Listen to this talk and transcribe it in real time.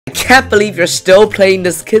can't believe you're still playing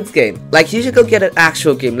this kids game. Like, you should go get an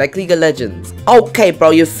actual game like League of Legends. Okay,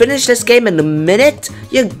 bro, you finish this game in a minute?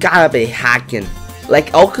 You gotta be hacking.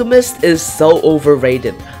 Like, Alchemist is so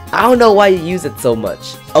overrated. I don't know why you use it so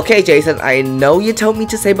much. Okay, Jason, I know you told me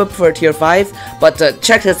to save up for tier 5, but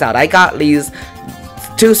check this out. I got these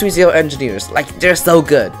 230 engineers. Like, they're so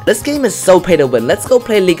good. This game is so pay to win. Let's go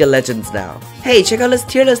play League of Legends now. Hey, check out this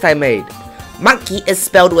tier list I made. Monkey is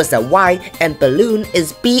spelled with a Y and balloon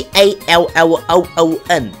is B-A-L-L-O-O-N.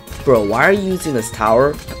 Bro, why are you using this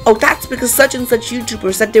tower? Oh, that's because such and such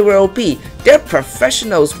YouTubers said they were OP. They're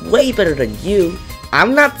professionals, way better than you.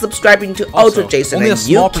 I'm not subscribing to Ultra Jason, and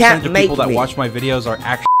you can't make me. People that watch my videos are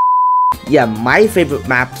actually. Yeah, my favorite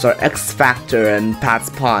maps are X Factor and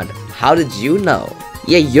Pat's Pond. How did you know?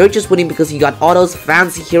 Yeah, you're just winning because you got all those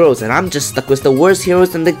fancy heroes, and I'm just stuck with the worst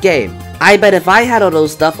heroes in the game. I bet if I had all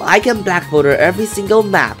those stuff, I can Black Voter every single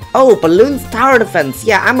map. Oh, balloons tower defense.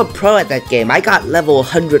 Yeah, I'm a pro at that game. I got level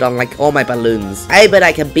 100 on like all my balloons. I bet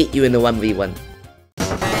I can beat you in the 1v1.